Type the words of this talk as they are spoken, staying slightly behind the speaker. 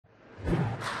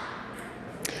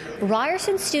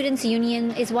Ryerson Students'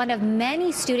 Union is one of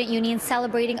many student unions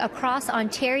celebrating across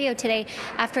Ontario today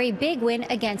after a big win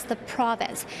against the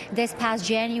province. This past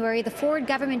January, the Ford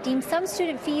government deemed some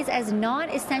student fees as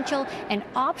non-essential and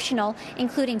optional,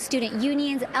 including student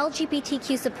unions,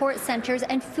 LGBTQ support centres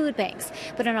and food banks.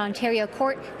 But an Ontario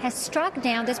court has struck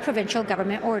down this provincial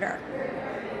government order.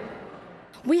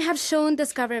 We have shown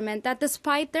this government that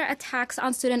despite their attacks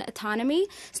on student autonomy,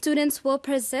 students will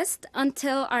persist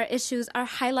until our issues are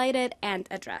highlighted and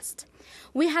addressed.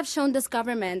 We have shown this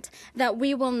government that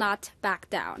we will not back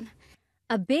down.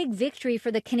 A big victory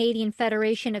for the Canadian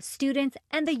Federation of Students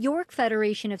and the York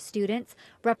Federation of Students,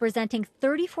 representing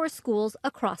 34 schools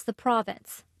across the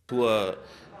province. To a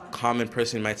common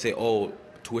person, you might say, oh,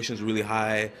 tuition's really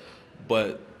high,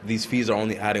 but these fees are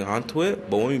only adding on to it.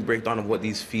 But when we break down of what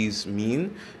these fees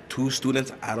mean to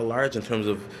students at a large, in terms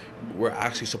of we're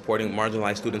actually supporting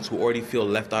marginalized students who already feel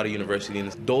left out of university,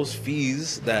 and those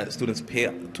fees that students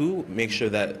pay to make sure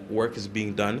that work is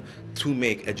being done to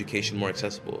make education more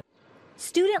accessible.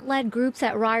 Student-led groups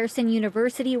at Ryerson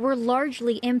University were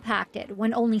largely impacted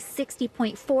when only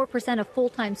 60.4% of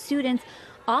full-time students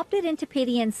opted in to pay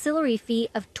the ancillary fee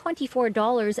of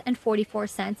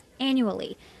 $24.44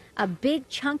 annually. A big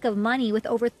chunk of money with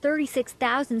over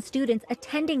 36,000 students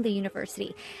attending the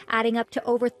university, adding up to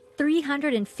over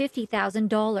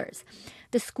 $350,000.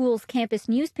 The school's campus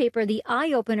newspaper, The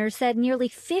Eye Opener, said nearly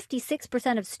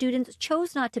 56% of students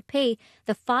chose not to pay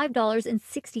the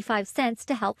 $5.65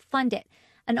 to help fund it,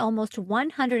 an almost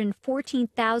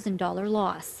 $114,000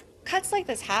 loss. Cuts like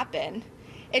this happen.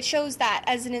 It shows that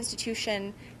as an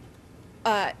institution,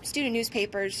 student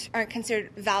newspapers aren't considered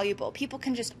valuable. People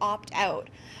can just opt out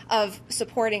of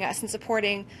supporting us and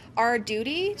supporting our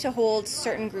duty to hold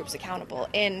certain groups accountable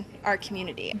in our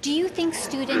community. Do you think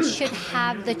students should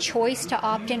have the choice to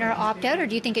opt in or opt out, or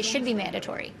do you think it should be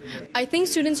mandatory? I think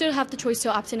students should have the choice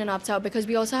to opt in and opt out, because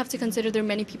we also have to consider there are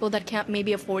many people that can't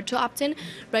maybe afford to opt in,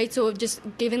 right? So just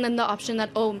giving them the option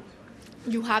that, oh,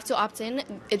 you have to opt in,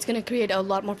 it's going to create a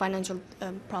lot more financial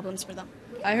problems for them.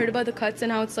 I heard about the cuts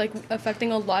and how it's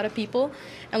affecting a lot of people,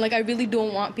 and I really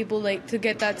don't want people to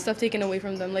get that stuff taken away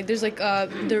from them. There's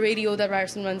the radio that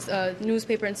Ryerson runs,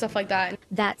 newspaper and stuff like that.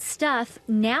 That stuff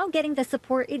now getting the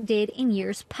support it did in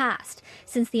years past,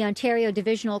 since the Ontario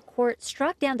Divisional Court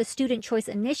struck down the Student Choice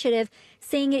Initiative,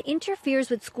 saying it interferes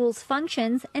with schools'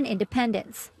 functions and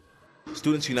independence.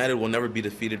 Students United will never be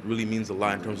defeated really means a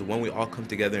lot in terms of when we all come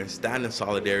together and stand in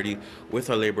solidarity with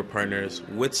our labor partners,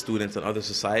 with students and other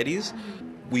societies.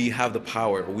 We have the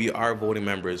power. We are voting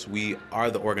members. We are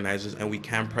the organizers, and we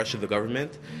can pressure the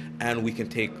government, and we can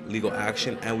take legal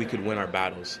action, and we could win our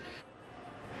battles.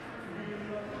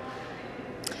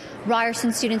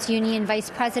 Ryerson Students' Union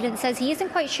Vice President says he isn't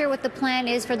quite sure what the plan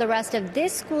is for the rest of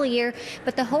this school year,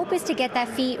 but the hope is to get that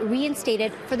fee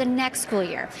reinstated for the next school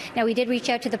year. Now, we did reach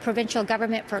out to the provincial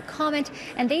government for comment,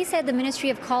 and they said the Ministry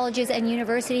of Colleges and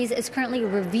Universities is currently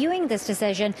reviewing this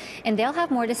decision, and they'll have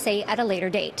more to say at a later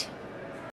date.